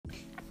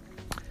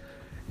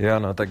Jo,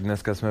 no, tak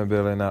dneska jsme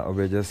byli na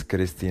obědě s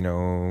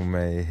Christinou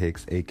May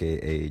Hicks,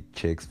 a.k.a.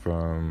 Chicks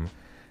from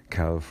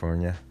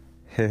California.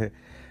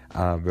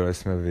 A byli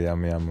jsme v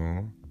Yum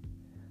Yumu.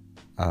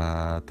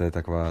 A to je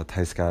taková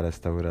thajská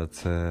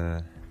restaurace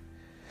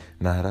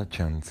na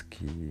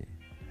Hradčanský.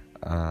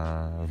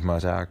 A v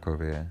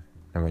Mařákově,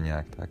 nebo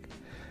nějak tak.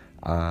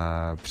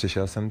 A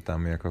přišel jsem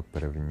tam jako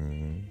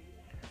první.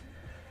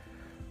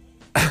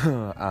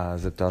 A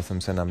zeptal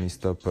jsem se na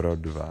místo pro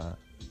 2.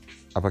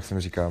 A pak jsem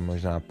říkal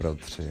možná pro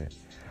 3.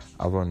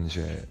 A on,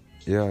 že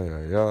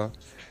jo,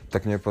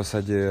 tak mě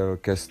posadil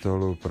ke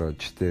stolu pro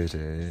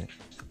 4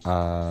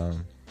 a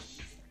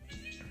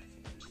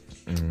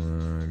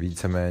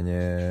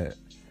víceméně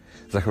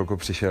za chvilku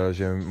přišel,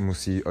 že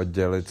musí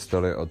oddělit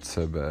stoly od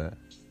sebe,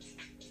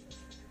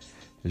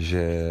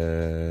 že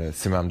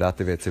si mám dát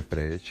ty věci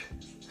pryč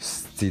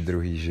z té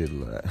druhé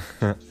židle.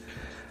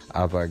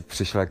 A pak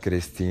přišla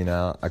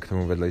Kristýna a k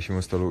tomu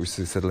vedlejšímu stolu už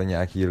si sedli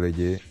nějaký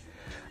lidi.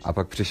 A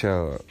pak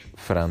přišel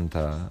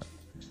Franta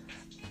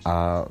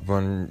a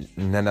on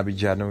nenabít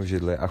žádnou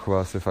židli a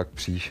choval se fakt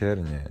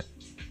příšerně.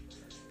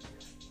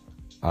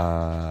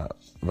 A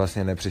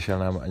vlastně nepřišel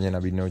nám ani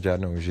nabídnout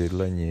žádnou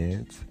židli,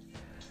 nic.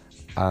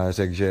 A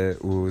řekl, že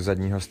u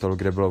zadního stolu,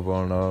 kde bylo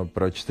volno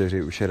pro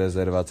 4, už je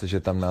rezervace, že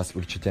tam nás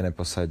určitě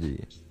neposadí.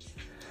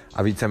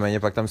 A víceméně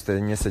pak tam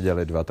stejně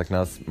seděli 2, tak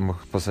nás mohl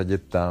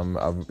posadit tam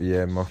a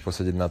je mohl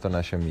posadit na to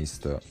naše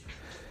místo.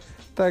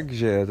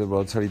 Takže to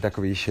bylo celý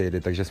takový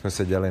shady, takže jsme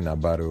seděli na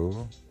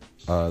baru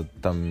a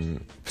tam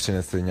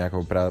přinesli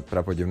nějakou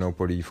prapodivnou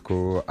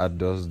polívku a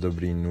dost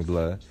dobrý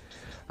nudle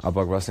a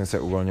pak vlastně se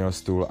uvolnil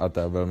stůl a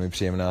ta velmi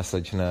příjemná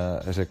slečna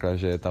řekla,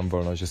 že je tam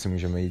volno, že si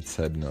můžeme jít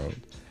sednout.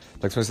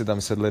 Tak jsme si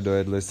tam sedli,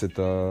 dojedli si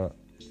to,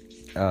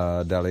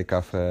 a dali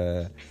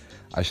kafe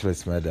a šli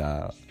jsme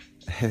dál.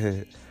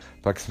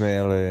 Pak jsme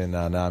jeli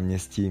na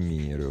náměstí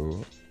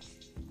Míru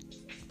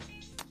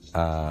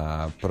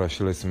a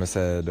prošli jsme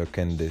se do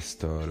Candy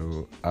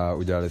Storeu a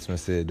udělali jsme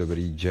si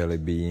dobrý jelly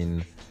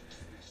bean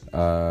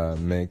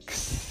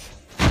mix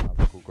a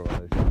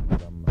pokukovali jsme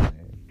tam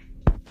mají.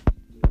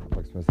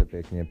 Pak jsme se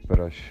pěkně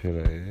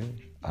prošli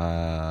a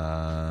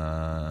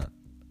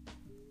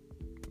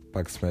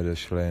pak jsme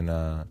došli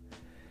na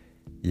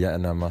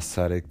Jana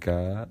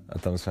Masaryka a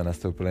tam jsme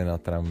nastoupili na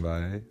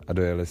tramvaj a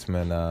dojeli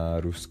jsme na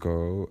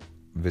Ruskou,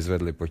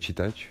 vyzvedli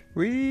počítač.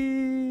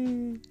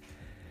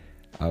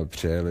 A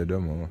přijeli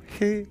domů.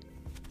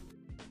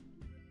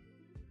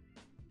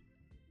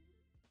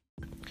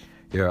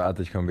 Jo, a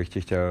teď bych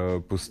ti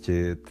chtěl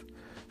pustit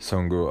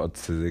songu od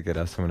Sizzy,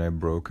 která se jmenuje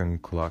Broken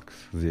Clocks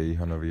z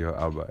jejího nového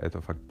alba. Je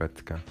to fakt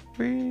pecka.